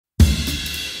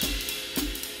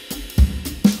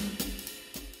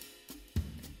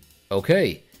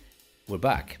Okay, we're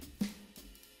back.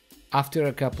 After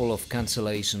a couple of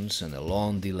cancellations and a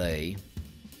long delay,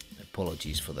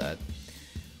 apologies for that,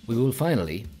 we will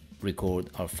finally record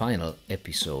our final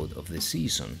episode of the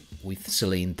season with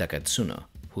Celine Takatsuno,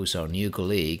 who's our new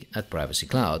colleague at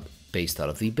PrivacyCloud, based out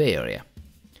of the Bay Area.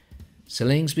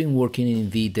 Celine's been working in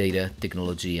the data,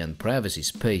 technology, and privacy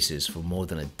spaces for more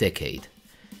than a decade.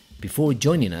 Before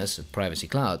joining us at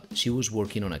PrivacyCloud, she was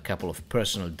working on a couple of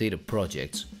personal data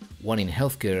projects, one in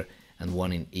healthcare and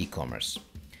one in e-commerce.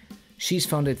 She's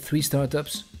founded 3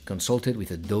 startups, consulted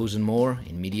with a dozen more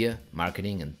in media,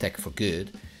 marketing, and tech for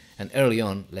good, and early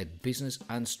on led business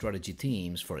and strategy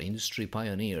teams for industry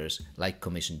pioneers like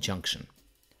Commission Junction.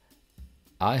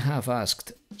 I have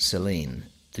asked Celine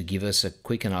to give us a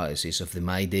quick analysis of the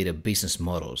MyData business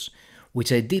models,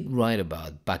 which I did write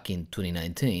about back in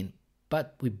 2019,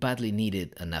 but we badly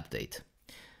needed an update.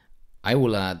 I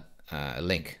will add a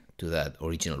link to that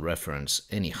original reference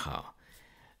anyhow.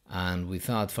 And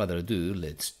without further ado,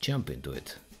 let's jump into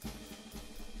it.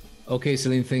 Okay,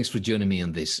 Celine, thanks for joining me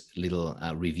on this little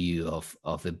review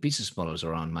of the business models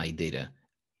around MyData.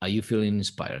 Are you feeling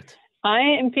inspired? I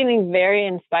am feeling very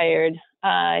inspired.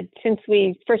 Since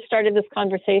we first started this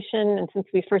conversation and since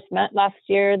we first met last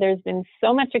year, there's been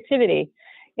so much activity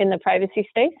in the privacy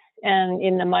space and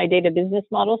in the MyData business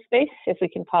model space, if we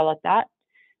can call it that.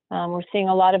 We're seeing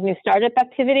a lot of new startup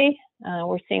activity.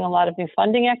 We're seeing a lot of new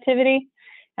funding activity.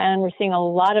 And we're seeing a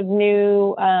lot of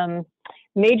new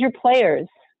major players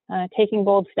taking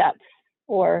bold steps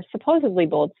or supposedly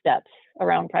bold steps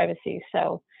around privacy.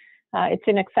 So it's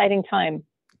an exciting time.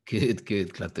 Good.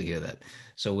 Glad to hear that.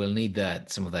 So we'll need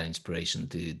some of that inspiration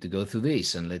to go through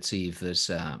this, and let's see if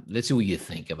there's let's see what you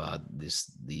think about the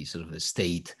sort of the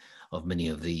state of many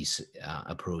of these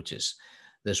approaches.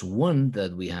 There's one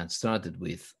that we had started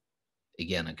with,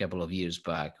 again, a couple of years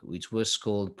back, which was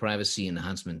called privacy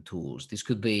enhancement tools. This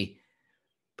could be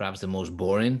perhaps the most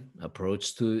boring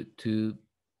approach to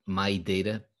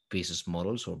MyData business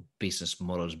models, or business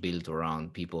models built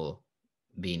around people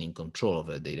being in control of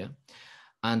their data.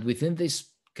 And within this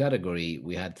category,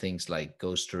 we had things like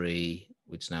Ghostery,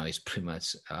 which now is pretty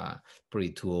much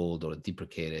pretty too old or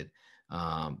deprecated.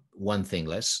 One thing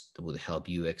less that would help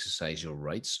you exercise your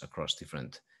rights across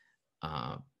different,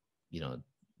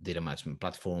 data management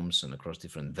platforms and across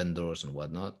different vendors and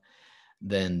whatnot.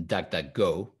 Then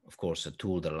DuckDuckGo, of course, a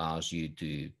tool that allows you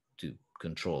to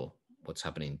control what's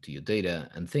happening to your data,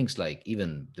 and things like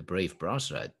even the Brave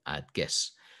browser at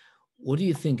Guess. What do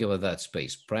you think about that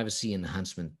space, privacy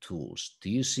enhancement tools?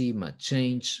 Do you see much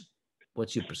change?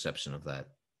 What's your perception of that?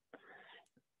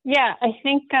 Yeah, I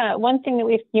think one thing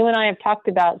that you and I have talked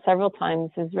about several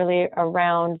times is really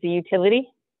around the utility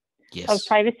of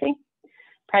privacy.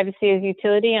 Privacy is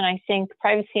utility, and I think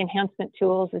privacy enhancement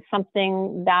tools is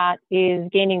something that is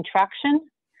gaining traction,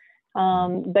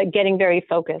 but getting very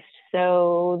focused.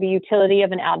 So the utility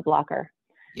of an ad blocker.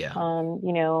 Yeah.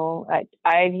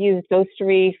 I've used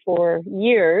Ghostery for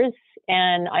years,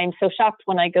 and I'm so shocked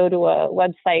when I go to a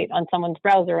website on someone's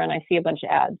browser and I see a bunch of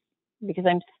ads, because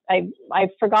I've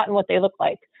forgotten what they look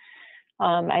like.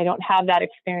 I don't have that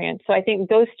experience. So I think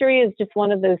Ghostery is just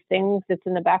one of those things that's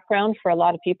in the background for a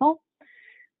lot of people.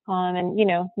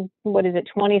 What is it?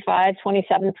 25,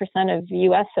 27% of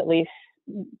US, at least,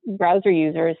 browser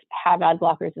users have ad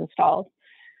blockers installed.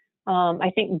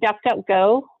 I think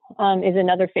DuckDuckGo is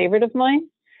another favorite of mine.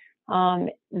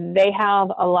 They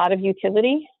have a lot of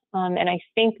utility, and I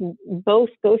think both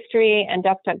Ghostery and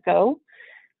DuckDuckGo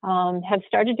have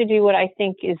started to do what I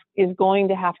think is going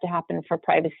to have to happen for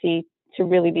privacy to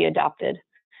really be adopted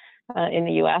in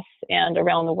the US and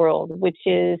around the world, which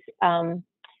is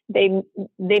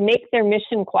they make their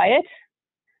mission quiet,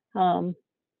 and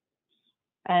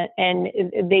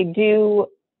they do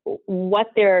what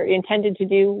they're intended to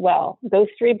do well.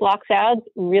 Ghostery blocks ads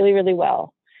really, really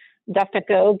well.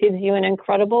 DuckDuckGo gives you an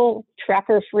incredible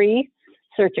tracker-free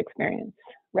search experience,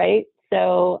 right?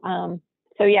 So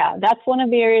yeah, that's one of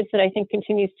the areas that I think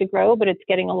continues to grow, but it's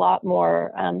getting a lot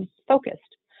more focused.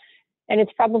 And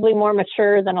it's probably more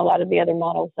mature than a lot of the other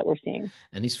models that we're seeing.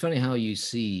 And it's funny how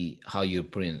you're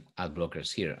putting ad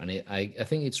blockers here. And I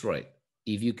think it's right.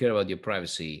 If you care about your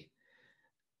privacy,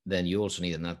 then you also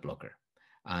need an ad blocker.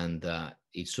 And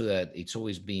it's so that it's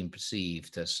always being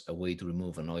perceived as a way to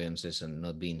remove annoyances and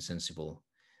not being sensible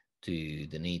to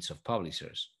the needs of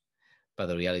publishers. But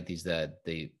the reality is that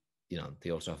they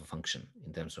also have a function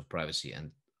in terms of privacy.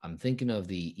 And I'm thinking of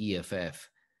the EFF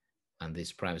and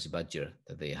this privacy badger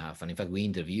that they have. And in fact, we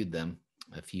interviewed them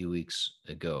a few weeks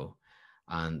ago,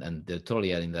 and they're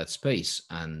totally out in that space.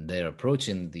 And they're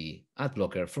approaching the ad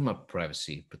blocker from a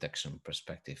privacy protection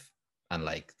perspective.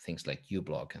 unlike things like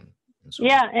uBlock and so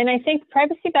Yeah, on. and I think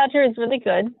Privacy Badger is really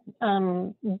good.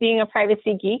 Being a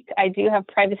privacy geek, I do have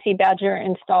Privacy Badger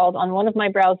installed on one of my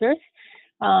browsers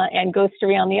and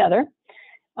Ghostery on the other.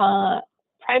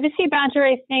 Privacy Badger,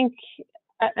 I think,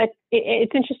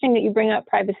 it's interesting that you bring up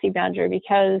Privacy Badger,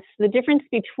 because the difference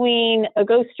between a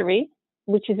Ghostery,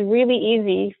 which is really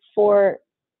easy for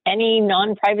any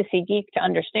non-privacy geek to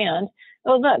understand.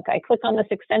 Oh, look, I click on this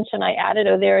extension, I add it,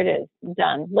 oh, there it is,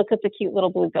 done. Look at the cute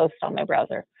little blue ghost on my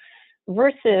browser.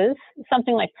 Versus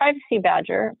something like Privacy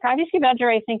Badger. Privacy Badger,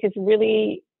 I think, is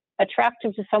really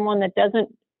attractive to someone that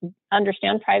doesn't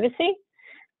understand privacy,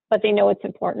 but they know it's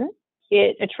important.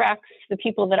 It attracts the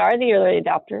people that are the early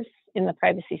adopters in the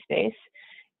privacy space,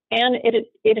 and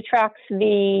it attracts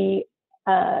the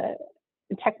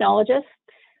technologists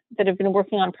that have been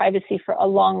working on privacy for a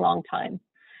long, long time.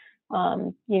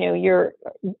 You know, you're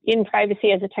in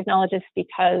privacy as a technologist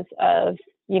because of,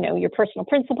 you know, your personal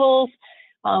principles,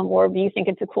 or you think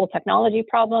it's a cool technology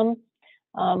problem,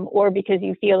 or because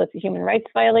you feel it's a human rights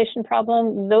violation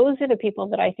problem. Those are the people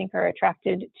that I think are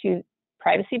attracted to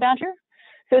Privacy Badger.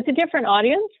 So it's a different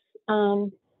audience,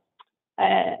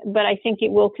 but I think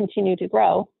it will continue to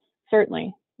grow.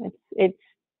 Certainly, it's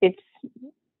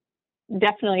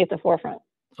definitely at the forefront.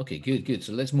 Okay, good.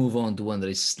 So let's move on to one that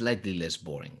is slightly less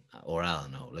boring, or I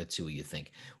don't know, let's see what you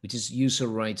think, which is user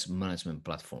rights management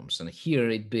platforms. And here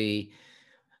it'd be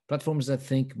platforms that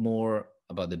think more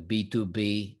about the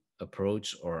B2B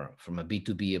approach, or from a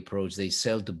B2B approach, they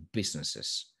sell to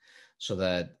businesses so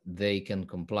that they can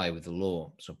comply with the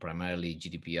law. So primarily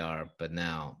GDPR, but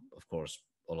now, of course,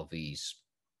 all of these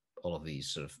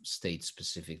sort of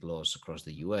state-specific laws across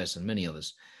the US and many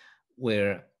others,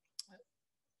 where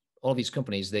all these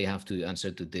companies, they have to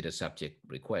answer to data subject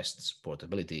requests,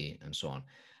 portability, and so on.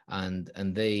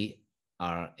 And they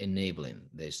are enabling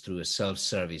this through a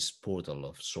self-service portal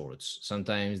of sorts.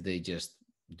 Sometimes they just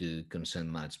do consent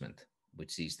management,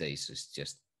 which these days is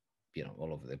just, you know,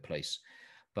 all over the place.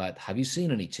 But have you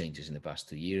seen any changes in the past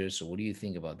 2 years? Or what do you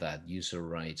think about that, user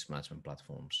rights management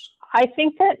platforms? I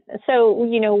think that, so,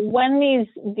 you know, when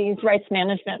these rights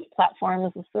management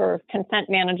platforms, or consent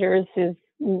managers is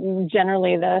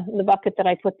generally the bucket that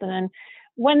I put them in,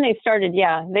 when they started,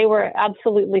 yeah, they were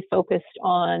absolutely focused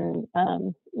on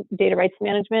data rights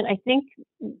management. I think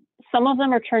some of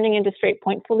them are turning into straight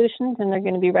point solutions, and they're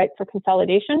going to be ripe for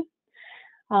consolidation.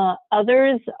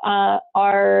 Others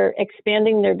are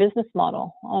expanding their business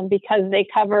model because they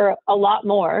cover a lot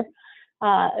more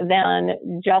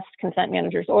than just consent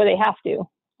managers, or they have to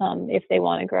if they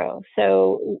want to grow.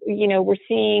 So, you know, we're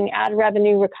seeing ad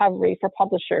revenue recovery for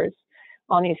publishers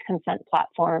on these consent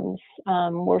platforms.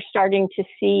 We're starting to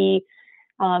see,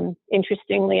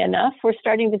 interestingly enough, we're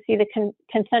starting to see the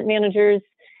consent managers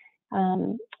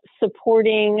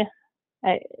supporting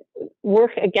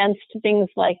work against things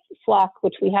like Flock,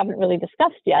 which we haven't really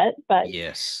discussed yet, but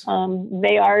yes,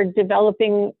 they are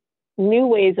developing new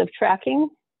ways of tracking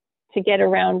to get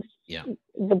around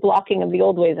the blocking of the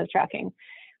old ways of tracking.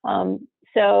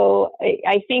 So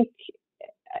I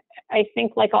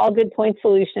think like all good point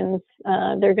solutions,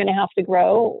 they're going to have to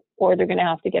grow, or they're going to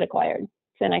have to get acquired.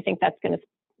 And I think that's going to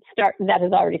start. That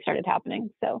has already started happening.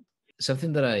 So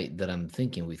something that I'm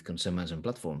thinking with consent management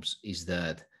platforms is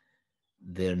that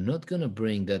they're not going to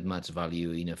bring that much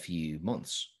value in a few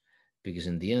months, because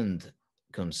in the end,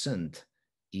 consent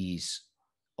is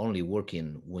only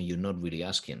working when you're not really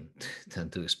asking.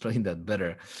 And to explain that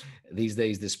better, these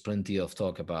days there's plenty of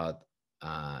talk about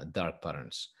dark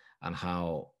patterns, and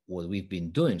how what we've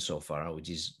been doing so far, which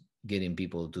is getting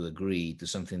people to agree to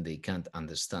something they can't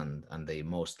understand and they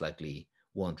most likely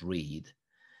won't read,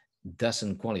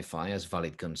 doesn't qualify as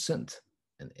valid consent.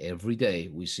 And every day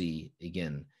we see,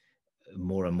 again,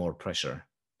 more and more pressure,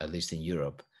 at least in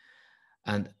Europe,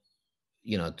 and,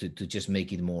 you know, to just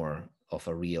make it more of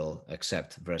a real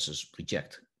accept versus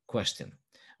reject question.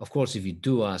 Of course, if you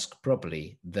do ask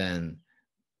properly, then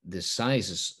the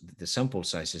sample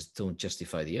sizes don't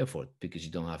justify the effort, because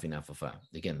you don't have enough of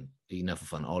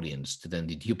an audience to then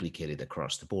duplicate it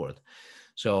across the board.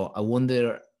 So I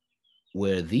wonder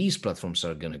where these platforms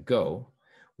are going to go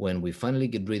when we finally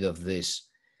get rid of this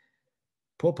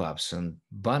pop-ups and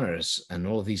banners and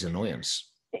all of these annoyance.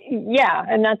 Yeah,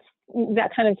 and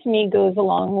that kind of, to me, goes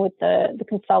along with the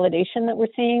consolidation that we're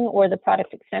seeing, or the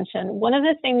product extension. One of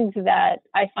the things that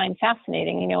I find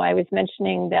fascinating, you know, I was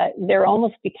mentioning that they're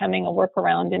almost becoming a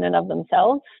workaround in and of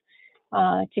themselves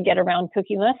to get around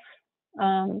cookieless,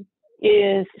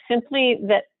 is simply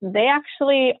that they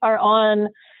actually are on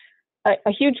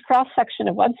a huge cross-section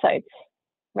of websites,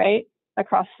 right,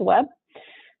 across the web.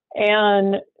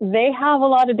 And they have a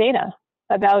lot of data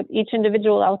about each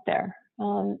individual out there.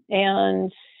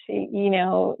 And, you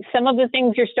know, some of the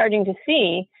things you're starting to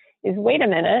see is, wait a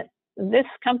minute, this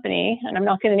company, and I'm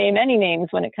not going to name any names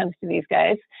when it comes to these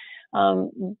guys,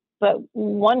 but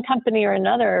one company or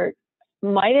another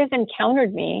might have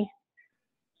encountered me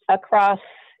across,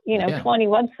 you know, 20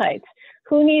 websites.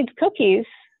 Who needs cookies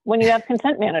when you have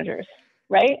consent managers,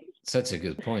 right? Such a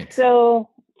good point. So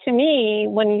to me,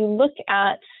 when you look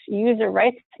at user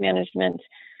rights management,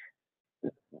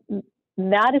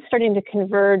 that is starting to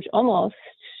converge almost.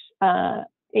 The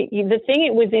thing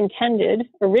it was intended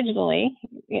originally,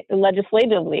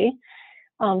 legislatively,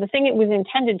 the thing it was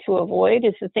intended to avoid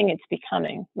is the thing it's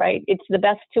becoming, right? It's the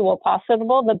best tool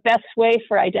possible. The best way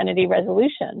for identity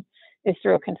resolution is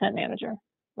through a consent manager,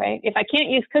 right? If I can't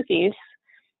use cookies,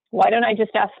 why don't I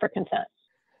just ask for consent?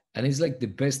 And it's like the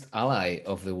best ally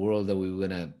of the world that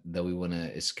we wanna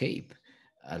escape.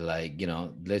 Like, you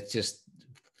know, let's just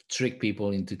trick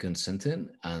people into consenting.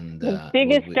 And the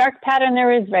biggest dark pattern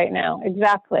there is right now.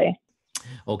 Exactly.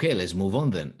 Okay, let's move on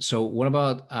then. So what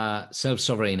about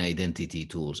self-sovereign identity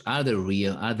tools? Are they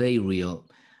real? Are they real?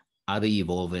 Are they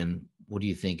evolving? What do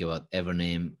you think about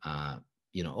Evername?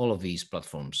 You know, all of these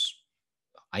platforms.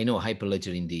 I know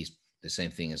Hyperledger Indeed is the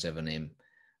same thing as Evername,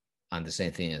 and the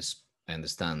same thing as, I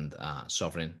understand,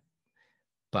 Sovereign.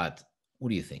 But what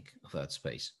do you think of that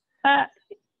space?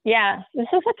 Yeah, this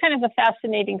is a kind of a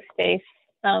fascinating space.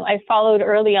 I followed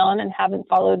early on and haven't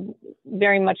followed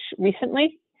very much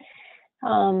recently.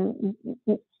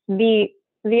 The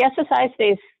SSI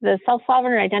space, the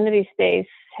self-sovereign identity space,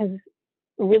 has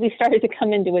really started to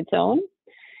come into its own,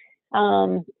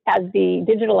 as the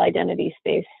digital identity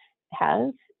space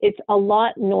has. It's a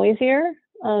lot noisier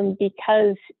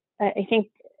because I think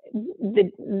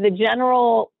the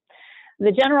general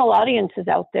audiences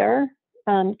out there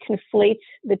conflate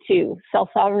the two,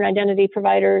 self-sovereign identity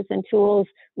providers and tools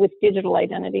with digital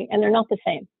identity, and they're not the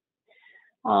same.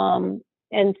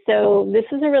 And so this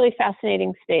is a really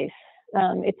fascinating space.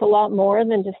 It's a lot more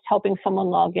than just helping someone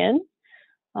log in.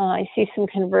 I see some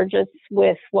convergence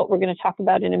with what we're going to talk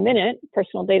about in a minute,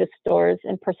 personal data stores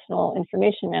and personal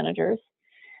information managers.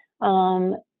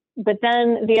 But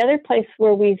then the other place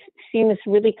where we've seen this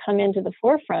really come into the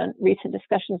forefront, recent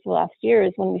discussions the last year,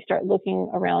 is when we start looking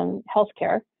around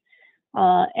healthcare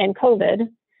and COVID,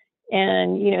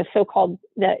 and, you know, so-called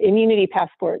the immunity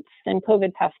passports and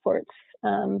COVID passports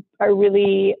are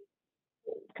really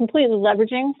completely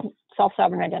leveraging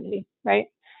self-sovereign identity, right?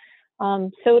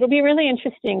 So it'll be really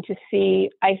interesting to see,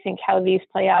 I think, how these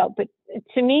play out. But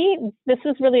to me, this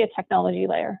is really a technology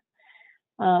layer.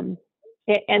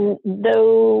 And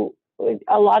though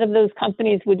a lot of those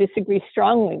companies would disagree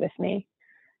strongly with me,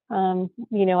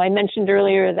 you know, I mentioned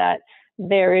earlier that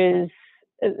there is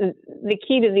the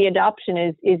key to the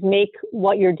adoption is make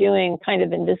what you're doing kind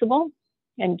of invisible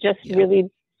and just really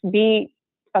be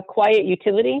a quiet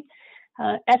utility.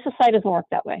 SSI doesn't work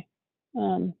that way.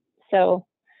 So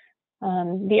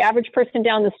the average person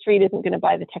down the street isn't going to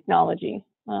buy the technology.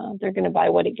 They're going to buy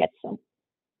what it gets them.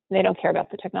 They don't care about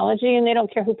the technology, and they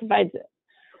don't care who provides it.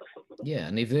 Yeah,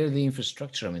 and if they're the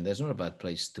infrastructure, I mean, that's not a bad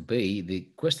place to be. The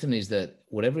question is that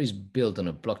whatever is built on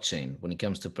a blockchain when it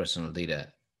comes to personal data,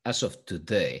 as of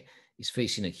today, is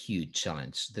facing a huge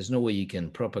challenge. There's no way you can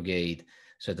propagate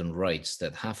certain rights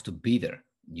that have to be there.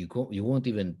 You won't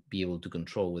even be able to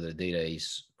control whether data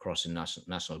is crossing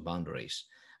national boundaries.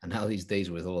 And now these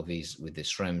days, with all of these, with the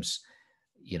Schrems,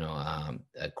 you know,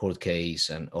 a court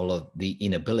case and all of the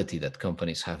inability that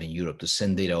companies have in Europe to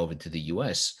send data over to the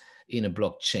US in a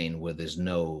blockchain where there's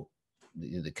no,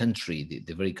 the country,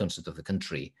 the very concept of the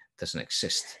country doesn't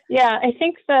exist. Yeah, I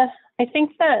think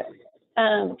that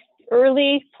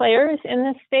early players in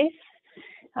this space,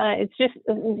 it's just,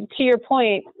 to your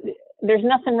point, there's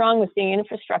nothing wrong with being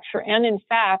infrastructure. And in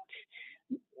fact,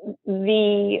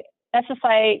 the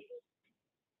SSI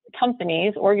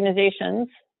companies, organizations,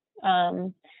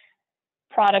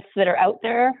 products that are out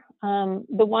there,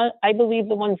 I believe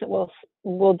the ones that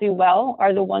will do well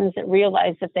are the ones that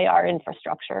realize that they are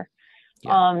infrastructure,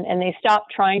 and they stop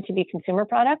trying to be consumer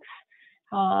products,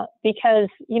 because,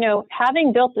 you know,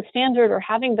 having built the standard or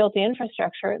having built the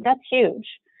infrastructure, that's huge.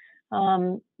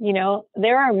 You know,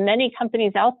 there are many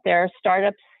companies out there,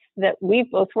 startups that we've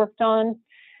both worked on,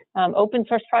 open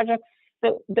source projects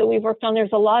that we've worked on.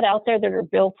 There's a lot out there that are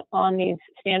built on these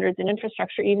standards and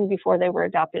infrastructure even before they were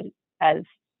adopted as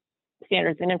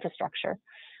standards and infrastructure.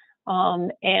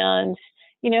 And,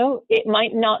 you know, it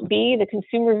might not be the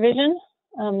consumer vision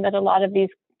that a lot of these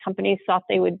companies thought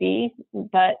they would be,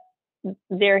 but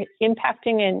they're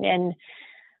impacting and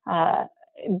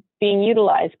being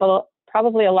utilized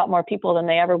probably a lot more people than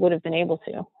they ever would have been able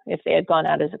to if they had gone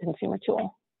out as a consumer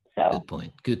tool. So good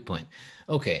point. Good point.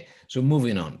 Okay, so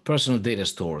moving on, personal data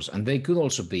stores, and they could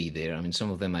also be there. I mean,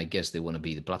 some of them, I guess, they want to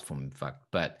be the platform, in fact.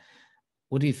 But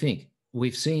what do you think?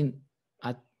 We've seen,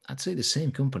 I'd say, the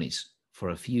same companies for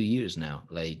a few years now.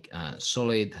 Like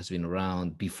Solid has been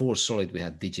around. Before Solid, we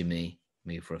had DigiMe,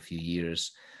 maybe for a few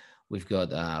years. We've got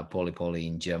Polypoly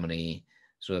in Germany.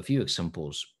 So a few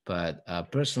examples, but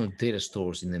personal data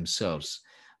stores in themselves,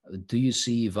 do you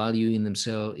see value in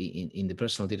themselves, in the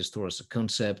personal data store as a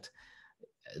concept?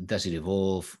 Does it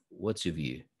evolve? What's your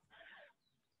view?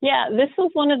 Yeah, this was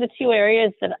one of the two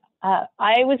areas that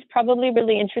I was probably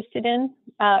really interested in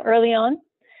early on.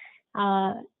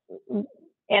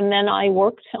 And then I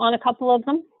worked on a couple of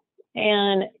them.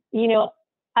 And, you know,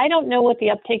 I don't know what the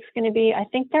uptake's going to be. I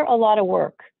think they're a lot of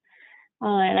work.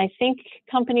 And I think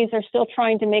companies are still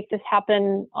trying to make this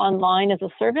happen online as a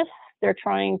service. They're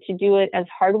trying to do it as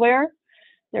hardware.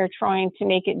 They're trying to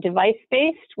make it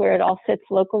device-based, where it all sits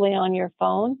locally on your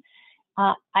phone.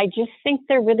 I just think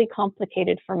they're really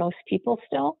complicated for most people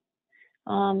still.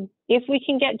 If we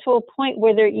can get to a point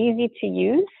where they're easy to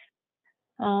use,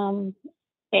 and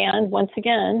once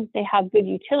again, they have good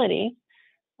utility,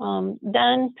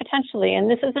 then potentially, and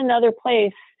this is another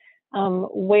place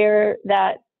where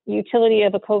that utility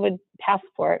of a COVID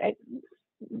passport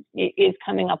is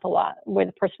coming up a lot, where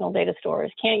the personal data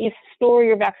stores. Can't you store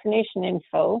your vaccination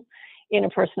info in a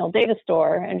personal data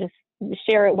store and just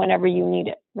share it whenever you need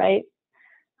it, right?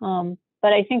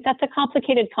 But I think that's a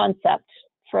complicated concept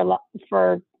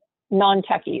for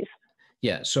non-techies.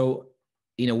 Yeah, so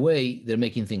in a way, they're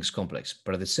making things complex.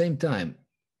 But at the same time,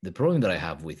 the problem that I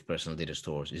have with personal data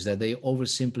stores is that they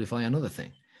oversimplify another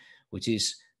thing, which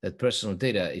is that personal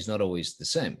data is not always the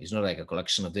same. It's not like a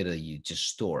collection of data that you just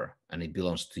store and it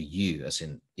belongs to you, as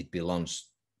in it belongs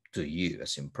to you,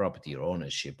 as in property or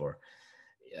ownership, or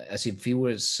as if it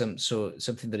were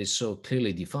something that is so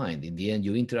clearly defined. In the end,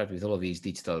 you interact with all of these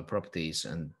digital properties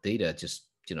and data just,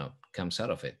 comes out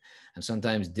of it. And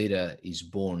sometimes data is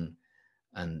born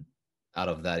and out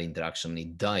of that interaction,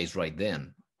 it dies right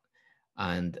then.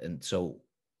 And so,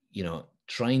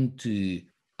 trying to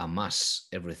amass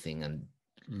everything and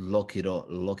lock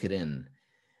it in,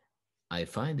 I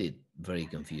find it very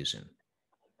confusing.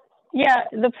 Yeah,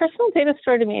 the personal data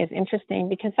store to me is interesting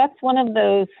because that's one of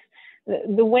those,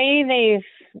 the way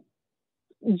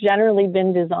they've generally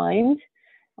been designed,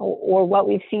 or what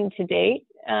we've seen to date,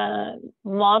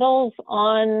 models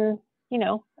on,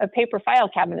 a paper file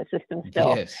cabinet system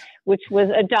still, yes, which was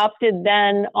adopted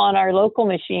then on our local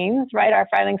machines, right? Our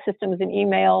filing systems and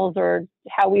emails, or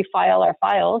how we file our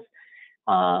files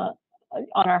on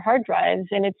our hard drives.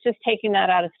 And it's just taking that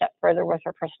out a step further with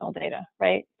our personal data,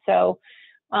 right? So,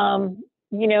 is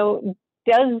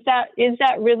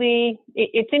that really,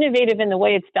 it's innovative in the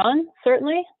way it's done,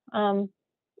 certainly,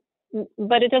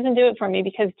 but it doesn't do it for me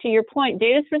because, to your point,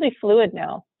 data is really fluid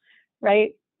now,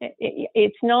 right?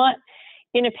 It's not,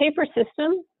 in a paper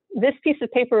system, this piece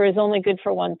of paper is only good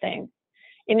for one thing.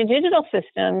 In a digital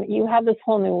system, you have this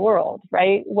whole new world,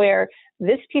 right? Where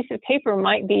this piece of paper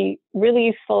might be really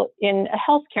useful in a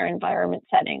healthcare environment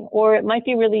setting, or it might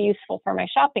be really useful for my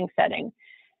shopping setting.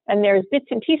 And there's bits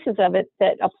and pieces of it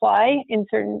that apply in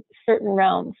certain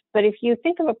realms. But if you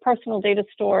think of a personal data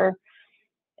store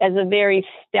as a very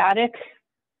static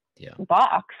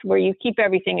box where you keep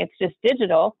everything, it's just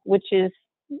digital, which is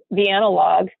the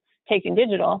analog taken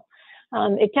digital,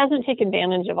 it doesn't take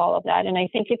advantage of all of that. And I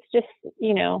think it's just,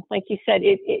 like you said,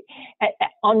 it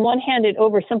on one hand, it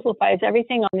oversimplifies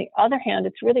everything. On the other hand,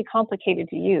 it's really complicated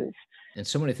to use. And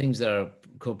so many things that are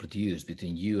co-produced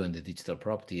between you and the digital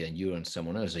property and you and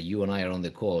someone else. So you and I are on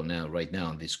the call right now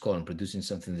on this call and producing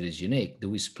something that is unique. Do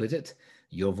we split it?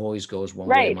 Your voice goes one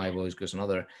way, my voice goes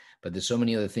another. But there's so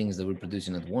many other things that we're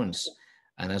producing at once.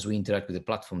 And as we interact with the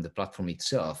platform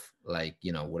itself, like,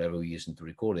 whatever we're using to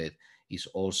record it, is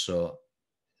also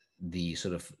the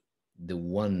sort of the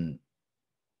one,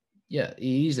 it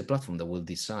is the platform that will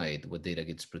decide what data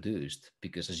gets produced,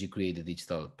 because as you create the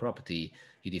digital property,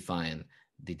 you define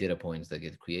the data points that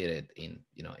get created in,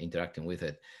 interacting with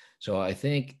it. So I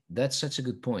think that's such a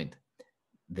good point.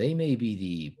 They may be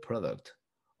the product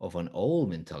of an old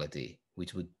mentality,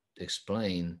 which would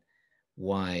explain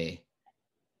why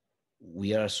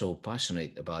we are so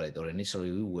passionate about it, or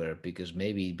initially we were, because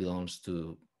maybe it belongs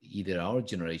to either our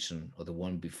generation or the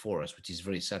one before us, which is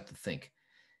very sad to think,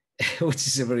 which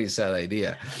is a very sad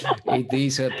idea.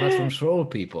 These are platforms for all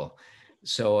people.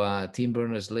 So Tim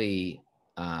Berners-Lee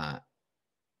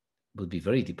would be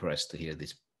very depressed to hear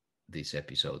this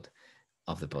episode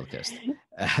of the podcast.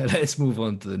 Let's move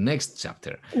on to the next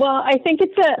chapter. Well, I think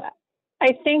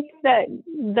I think that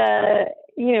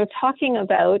talking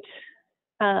about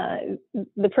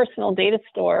the personal data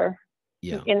store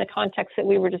in the context that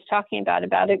we were just talking about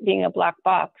it being a black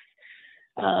box,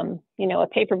 a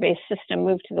paper-based system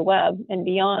moved to the web and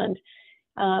beyond.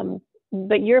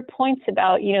 But your points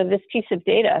about, this piece of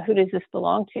data, who does this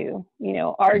belong to?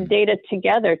 Our data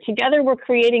together we're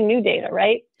creating new data,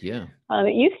 right? Yeah.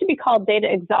 It used to be called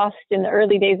data exhaust in the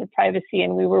early days of privacy,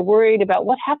 and we were worried about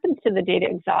what happens to the data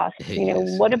exhaust.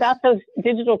 What about those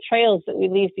digital trails that we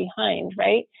leave behind,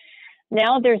 right?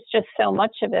 Now there's just so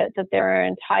much of it that there are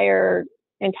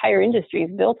entire industries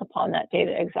built upon that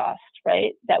data exhaust,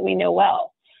 right? That we know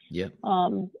well. Yeah.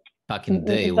 Back in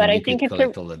the day when you could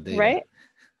collect all that data, right?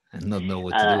 And not know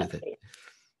what to do with it.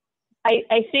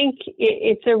 I think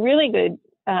it's a really good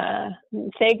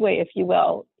segue, if you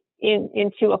will,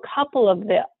 into a couple of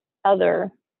the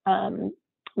other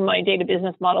MyData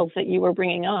business models that you were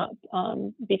bringing up,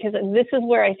 because this is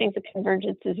where I think the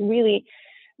convergence is really,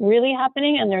 really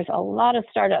happening, and there's a lot of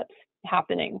startups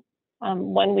happening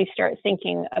when we start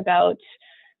thinking about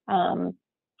the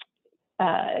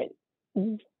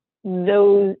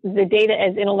data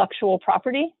as intellectual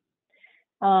property.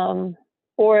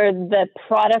 Or the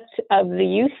product of the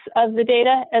use of the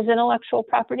data as intellectual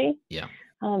property. Yeah.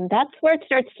 That's where it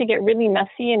starts to get really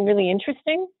messy and really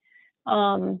interesting.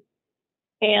 And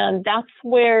that's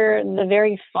where the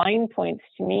very fine points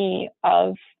to me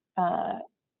of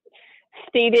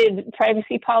stated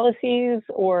privacy policies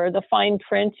or the fine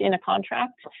print in a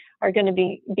contract are going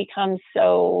to become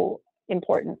so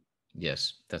important.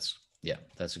 Yes, that's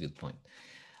a good point.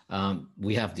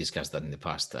 We have discussed that in the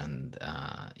past, and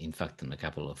in fact, in a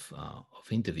couple of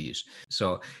interviews.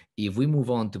 So, if we move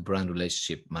on to brand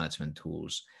relationship management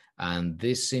tools, and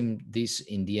this in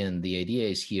the end, the idea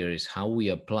is how we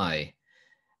apply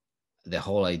the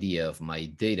whole idea of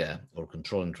MyData or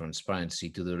control and transparency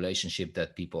to the relationship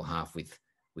that people have with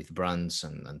brands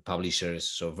and publishers.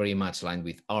 So, very much aligned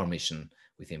with our mission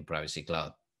within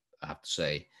PrivacyCloud, I have to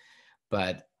say.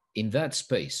 But in that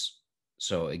space.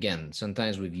 So again,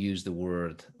 sometimes we've used the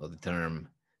word or the term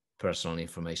personal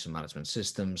information management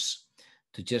systems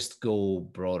to just go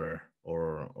broader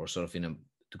or sort of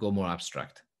to go more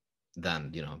abstract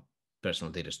than,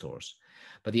 personal data stores.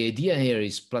 But the idea here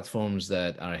is platforms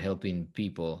that are helping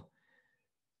people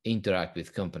interact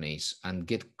with companies and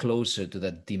get closer to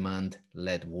that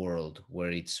demand-led world where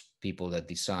it's people that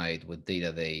decide what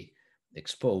data they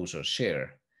expose or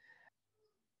share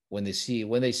when they see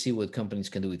what companies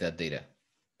can do with that data.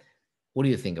 What do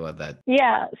you think about that?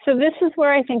 Yeah, so this is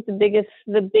where I think the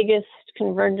biggest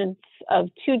convergence of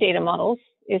two data models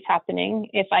is happening.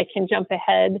 If I can jump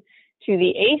ahead to the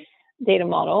eighth data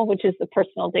model, which is the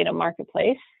personal data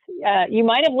marketplace. You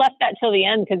might have left that till the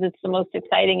end because it's the most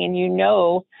exciting, and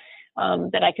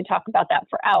that I could talk about that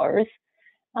for hours.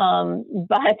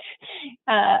 But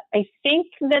I think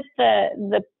that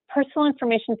the personal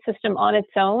information system on its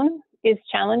own is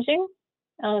challenging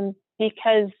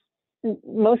because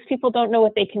most people don't know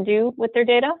what they can do with their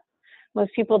data.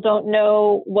 Most people don't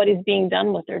know what is being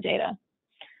done with their data.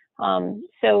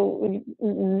 So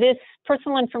this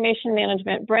personal information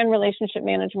management, brand relationship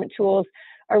management tools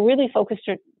are really focused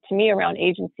to me around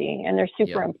agency, and they're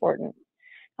super important.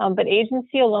 But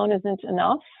agency alone isn't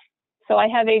enough. So I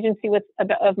have agency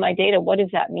of my data. What does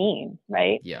that mean,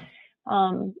 right? Yeah.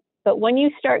 But when you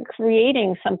start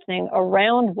creating something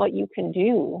around what you can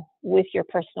do with your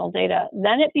personal data,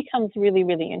 then it becomes really,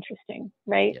 really interesting,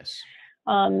 right? Yes.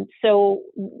 So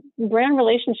brand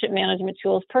relationship management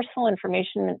tools, personal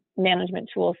information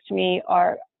management tools to me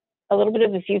are a little bit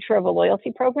of the future of a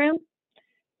loyalty program,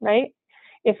 right?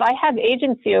 If I have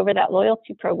agency over that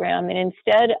loyalty program, and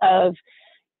instead of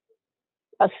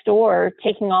a store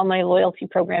taking all my loyalty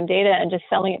program data and just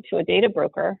selling it to a data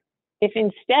broker, if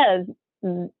instead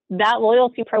that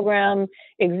loyalty program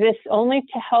exists only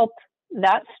to help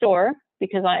that store,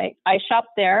 because I shop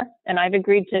there and I've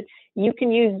agreed to, you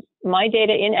can use my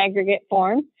data in aggregate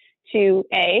form to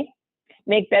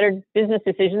make better business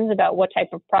decisions about what type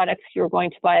of products you're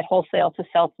going to buy at wholesale to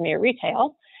sell to me at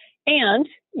retail. And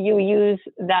you use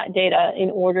that data in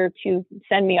order to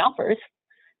send me offers.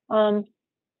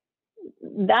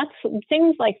 That's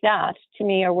things like that to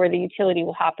me are where the utility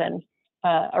will happen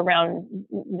around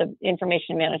the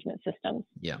information management systems.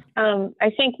 Yeah. I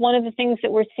think one of the things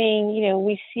that we're seeing,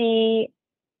 we see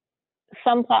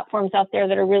some platforms out there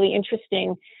that are really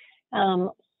interesting.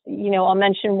 I'll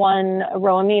mention one,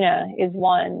 Roamina is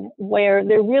one, where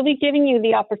they're really giving you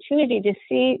the opportunity to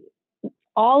see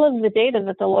all of the data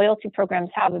that the loyalty programs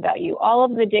have about you, all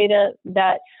of the data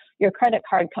that your credit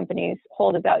card companies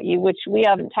hold about you, which we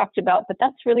haven't talked about, but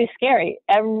that's really scary.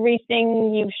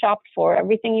 Everything you've shopped for,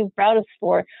 everything you've browsed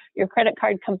for, your credit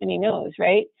card company knows,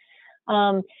 right?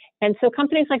 And so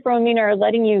companies like Romina are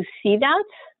letting you see that.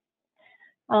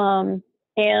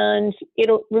 And it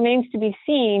remains to be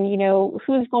seen, you know,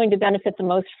 who's going to benefit the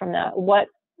most from that, what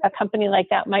a company like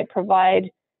that might provide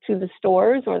to the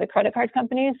stores or the credit card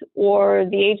companies, or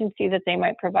the agency that they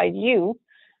might provide you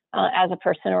as a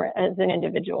person or as an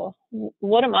individual.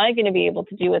 What am I going to be able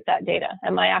to do with that data?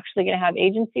 Am I actually going to have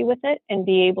agency with it and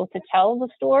be able to tell the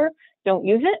store, don't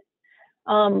use it?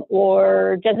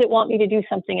 Or does it want me to do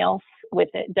something else with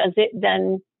it? Does it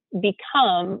then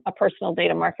become a personal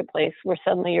data marketplace where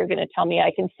suddenly you're going to tell me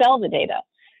I can sell the data,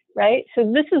 right?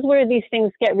 So this is where these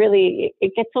things get really,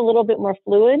 it gets a little bit more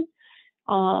fluid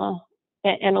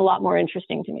and a lot more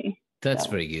interesting to me. That's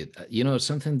very good. You know,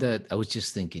 something that I was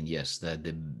just thinking, yes, that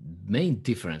the main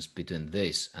difference between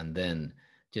this and then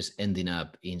just ending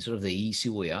up in sort of the easy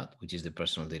way out, which is the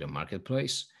personal data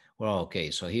marketplace, well, okay,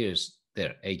 so here's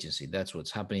their agency. That's what's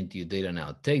happening to your data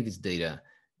now. Take this data,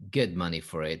 get money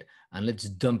for it, and let's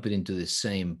dump it into the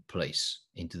same place,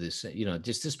 into this, you know,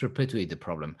 just perpetuate the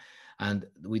problem. And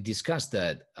we discussed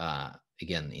that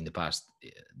again in the past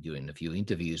during a few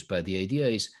interviews, but the idea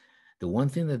is the one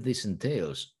thing that this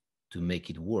entails to make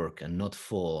it work and not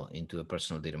fall into a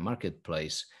personal data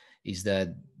marketplace is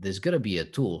that there's got to be a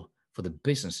tool for the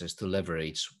businesses to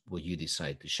leverage what you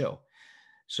decide to show.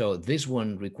 So this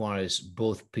one requires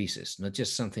both pieces, not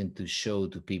just something to show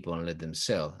to people and let them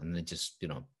sell and then just, you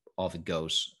know, off it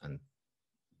goes and,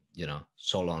 you know,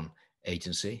 so long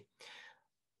agency,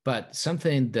 but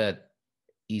something that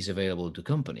is available to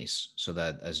companies so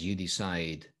that as you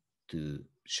decide to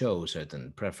show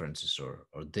certain preferences or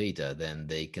data, then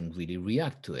they can really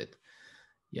react to it.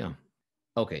 Yeah.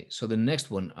 Okay. So the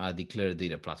next one are declared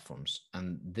data platforms.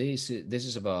 And this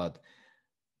is about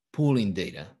pooling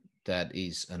data that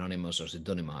is anonymous or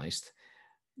pseudonymized,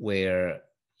 where,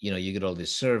 you know, you get all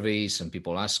these surveys and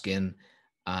people asking,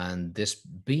 and there's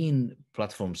been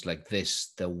platforms like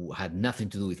this that had nothing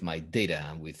to do with my data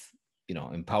and with, you know,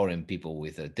 empowering people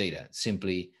with their data.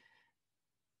 Simply,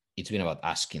 it's been about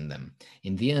asking them.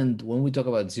 In the end, when we talk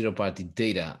about zero-party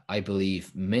data, I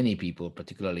believe many people,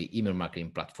 particularly email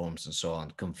marketing platforms and so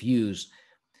on, confuse,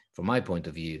 from my point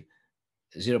of view,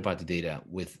 zero-party data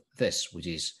with this, which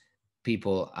is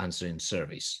people answering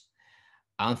surveys.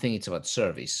 I don't think it's about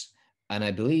service. And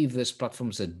I believe there's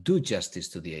platforms that do justice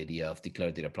to the idea of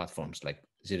declared data platforms like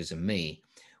Citizen.me,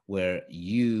 where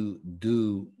you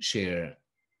do share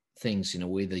things in a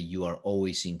way that you are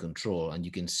always in control and you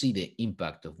can see the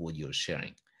impact of what you're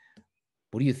sharing.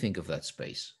 What do you think of that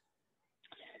space?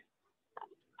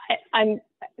 I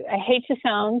hate to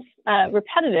sound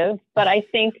repetitive, but I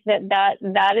think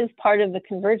that is part of the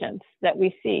convergence that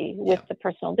we see with the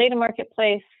personal data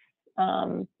marketplace,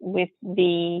 with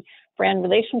the brand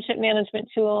relationship management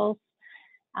tools,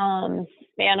 and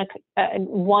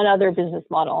one other business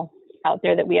model out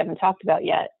there that we haven't talked about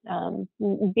yet.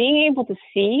 Being able to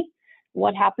see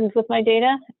what happens with my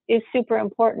data is super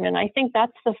important. And I think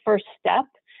that's the first step.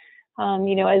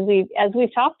 You know, as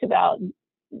we've talked about,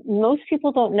 most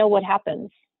people don't know what happens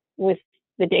with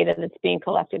the data that's being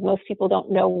collected. Most people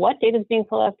don't know what data is being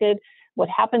collected, what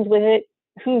happens with it,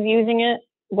 who's using it,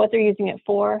 what they're using it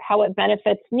for, how it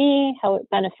benefits me, how it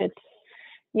benefits,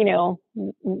 you know,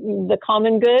 the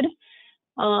common good,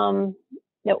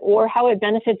 or how it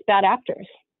benefits bad actors,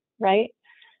 right?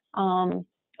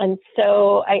 And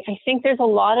so I think there's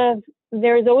always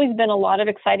been a lot of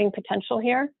exciting potential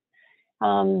here.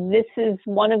 This is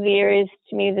one of the areas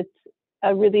to me that's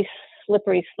a really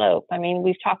slippery slope. I mean,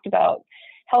 we've talked about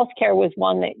healthcare was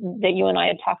one that you and I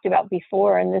had talked about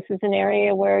before, and this is an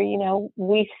area where, you know,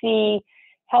 we see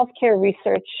healthcare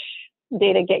research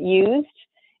data get used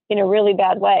in a really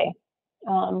bad way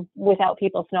without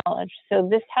people's knowledge. So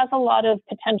this has a lot of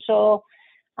potential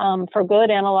for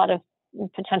good and a lot of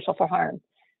potential for harm,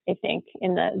 I think,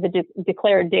 in the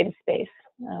declared data space.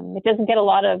 It doesn't get a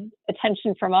lot of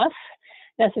attention from us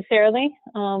necessarily,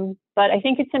 but I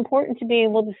think it's important to be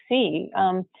able to see,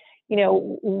 you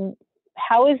know,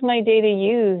 how is my data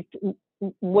used?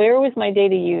 Where was my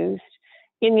data used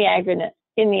in the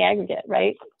aggregate,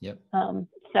 right? Yep.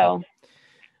 So,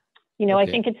 you know, okay.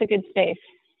 I think it's a good space.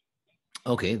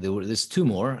 Okay, there's two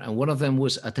more, and one of them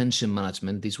was attention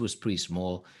management. This was pretty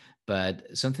small, but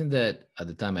something that at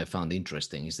the time I found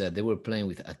interesting is that they were playing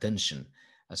with attention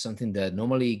as something that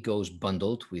normally goes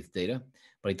bundled with data,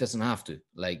 but it doesn't have to.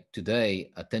 Like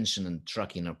today, attention and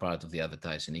tracking are part of the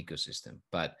advertising ecosystem,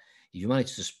 but if you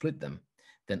manage to split them,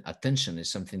 then attention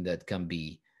is something that can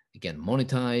be again,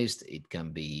 monetized. It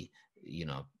can be,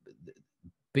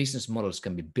 business models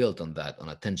can be built on that, on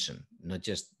attention, not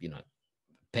just,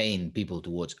 paying people to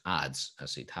watch ads,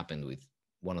 as it happened with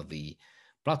one of the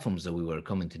platforms that we were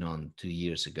commenting on 2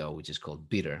 years ago, which is called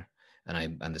Bitter. And I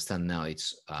understand now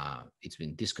it's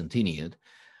been discontinued,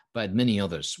 but many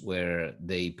others where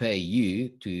they pay you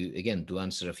to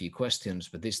answer a few questions,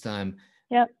 but this time,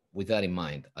 with that in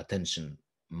mind, attention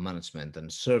management and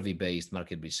survey-based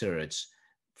market research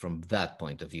from that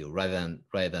point of view, rather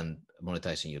than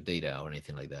monetizing your data or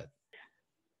anything like that.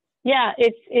 Yeah,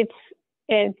 it's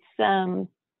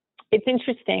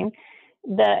interesting.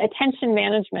 The attention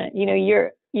management,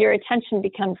 your attention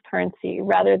becomes currency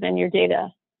rather than your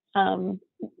data.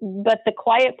 But the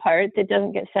quiet part that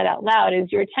doesn't get said out loud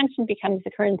is your attention becomes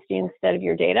the currency instead of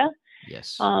your data.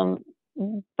 Yes.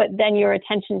 But then your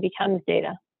attention becomes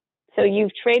data. So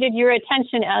you've traded your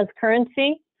attention as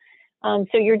currency.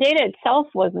 So your data itself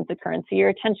wasn't the currency, your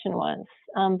attention was.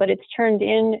 But it's turned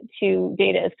into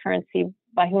data as currency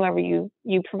by whomever you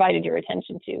provided your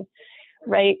attention to,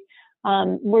 right?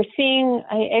 We're seeing,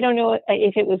 I don't know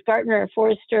if it was Gartner or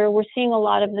Forrester, we're seeing a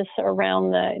lot of this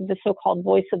around the so-called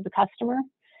voice of the customer.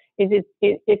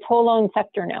 It's whole own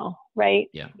sector now, right?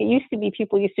 Yeah. It used to be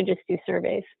people used to just do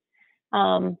surveys.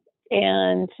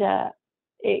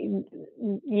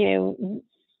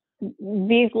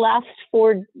 These last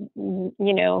four,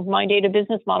 MyData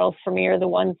business models for me are the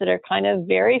ones that are kind of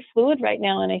very fluid right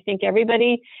now. And I think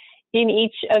everybody in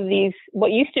each of these,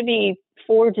 what used to be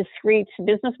 4 discrete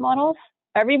business models,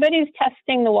 everybody's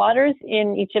testing the waters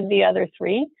in each of the other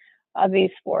 3 of these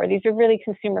 4. These are really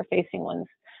consumer-facing ones,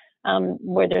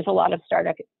 where there's a lot of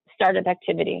startup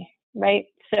activity, right?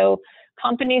 So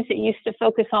companies that used to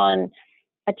focus on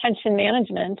attention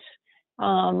management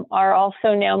are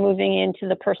also now moving into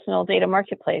the personal data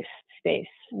marketplace space,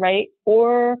 right?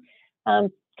 Or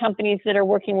companies that are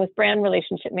working with brand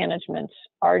relationship management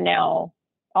are now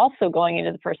also going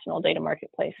into the personal data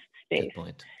marketplace space. Good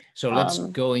point. So let's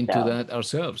go into that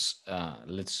ourselves.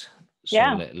 Let's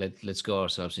go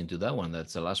ourselves into that one.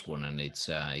 That's the last one, and it's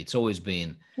always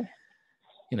been,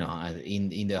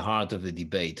 in the heart of the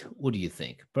debate. What do you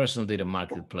think? Personal data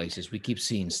marketplaces. We keep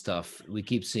seeing stuff. We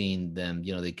keep seeing them.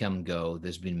 They come and go.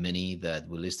 There's been many that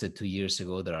we listed 2 years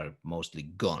ago that are mostly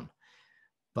gone.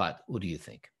 But what do you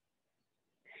think?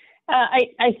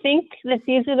 I think that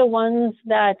these are the ones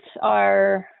that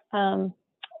are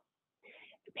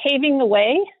paving the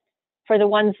way for the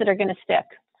ones that are going to stick.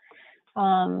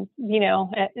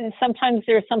 Sometimes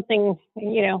there's something,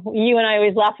 you and I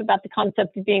always laugh about the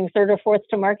concept of being 3rd or 4th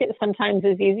to market. Sometimes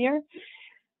is easier.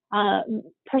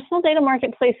 Personal data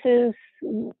marketplaces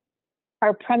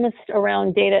are premised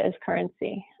around data as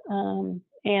currency,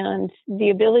 and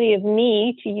the ability of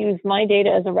me to use my data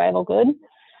as a rival good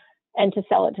and to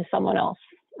sell it to someone else.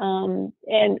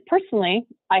 And personally,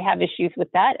 I have issues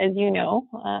with that, as you know.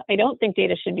 I don't think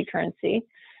data should be currency.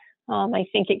 I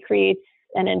think it creates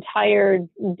an entire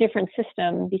different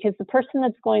system, because the person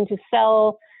that's going to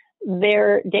sell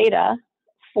their data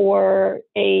for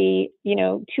a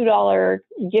 $2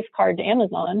 gift card to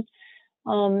Amazon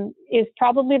is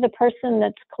probably the person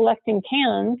that's collecting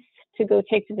cans to go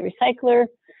take to the recycler,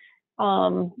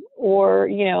 or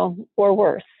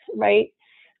worse, right?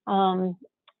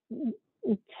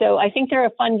 So I think they're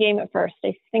a fun game at first.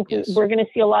 I think we're going to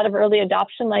see a lot of early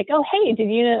adoption, like, oh, hey,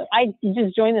 did you know I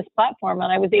just joined this platform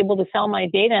and I was able to sell my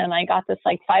data and I got this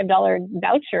like $5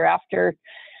 voucher after,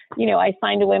 I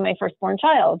signed away my firstborn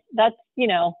child. That's,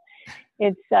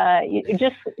 it's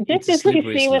just as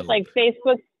we see with like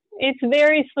Facebook, it's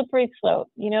very slippery slope.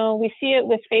 We see it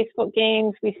with Facebook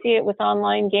games. We see it with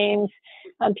online games.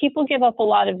 People give up a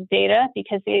lot of data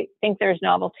because they think there's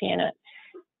novelty in it.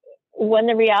 When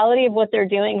the reality of what they're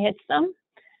doing hits them,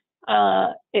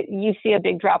 you see a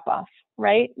big drop off,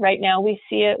 right? Right now, we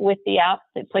see it with the app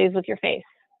that plays with your face.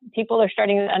 People are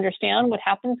starting to understand what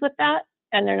happens with that,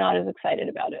 and they're not as excited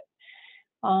about it.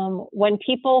 When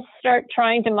people start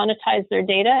trying to monetize their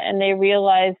data and they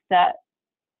realize that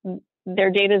their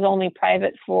data is only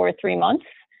private for 3 months,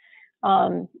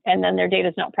 and then their data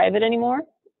is not private anymore,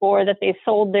 or that they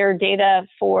sold their data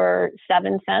for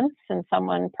 7 cents and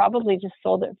someone probably just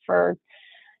sold it for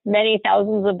many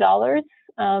thousands of dollars,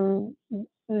 then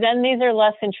these are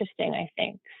less interesting, I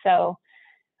think. So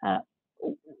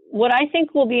what I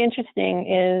think will be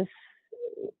interesting is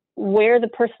where the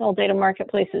personal data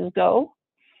marketplaces go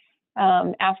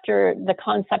after the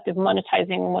concept of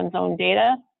monetizing one's own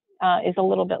data is a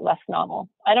little bit less novel.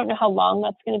 I don't know how long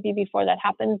that's going to be before that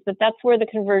happens, but that's where the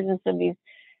convergence of these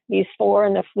 4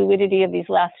 and the fluidity of these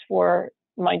last 4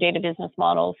 MyData business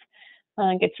models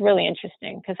gets really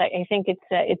interesting, because I think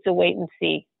it's a wait and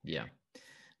see. Yeah,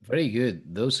 very good.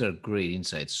 Those are great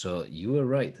insights. So you were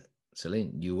right,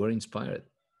 Celine. You were inspired.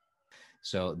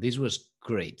 So this was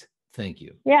great. Thank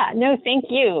you. Yeah, no, thank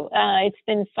you. It's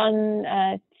been fun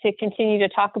to continue to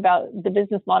talk about the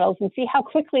business models and see how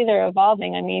quickly they're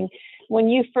evolving. I mean, when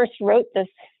you first wrote this,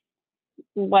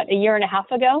 a year and a half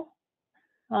ago,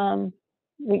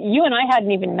 you and I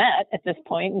hadn't even met at this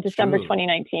point in December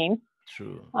 2019.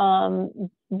 True.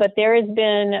 But there has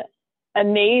been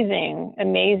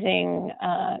amazing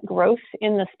growth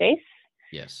in the space.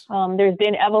 Yes. There's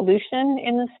been evolution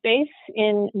in the space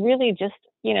in really just,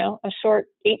 a short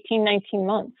 18, 19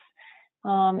 months.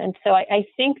 And so I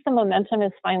think the momentum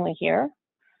is finally here.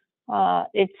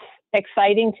 It's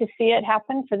exciting to see it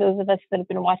happen for those of us that have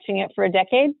been watching it for a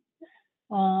decade.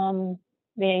 And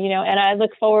I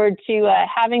look forward to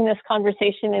having this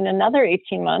conversation in another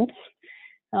 18 months.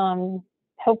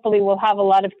 Hopefully we'll have a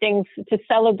lot of things to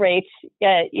celebrate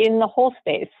in the whole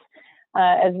space,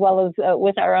 as well as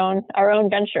with our own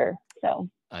venture. So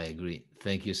I agree.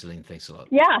 Thank you, Celine. Thanks a lot.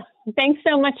 Yeah, thanks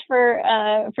so much for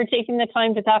taking the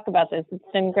time to talk about this.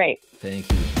 It's been great.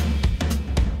 Thank you.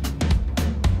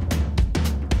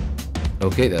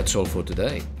 Okay, that's all for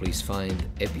today. Please find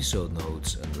episode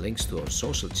notes and links to our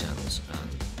social channels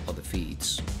and other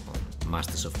feeds on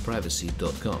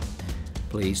mastersofprivacy.com.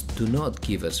 Please do not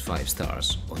give us 5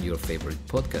 stars on your favorite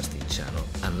podcasting channel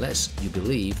unless you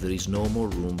believe there is no more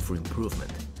room for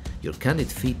improvement. Your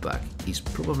candid feedback is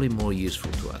probably more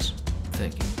useful to us.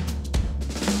 Thank you.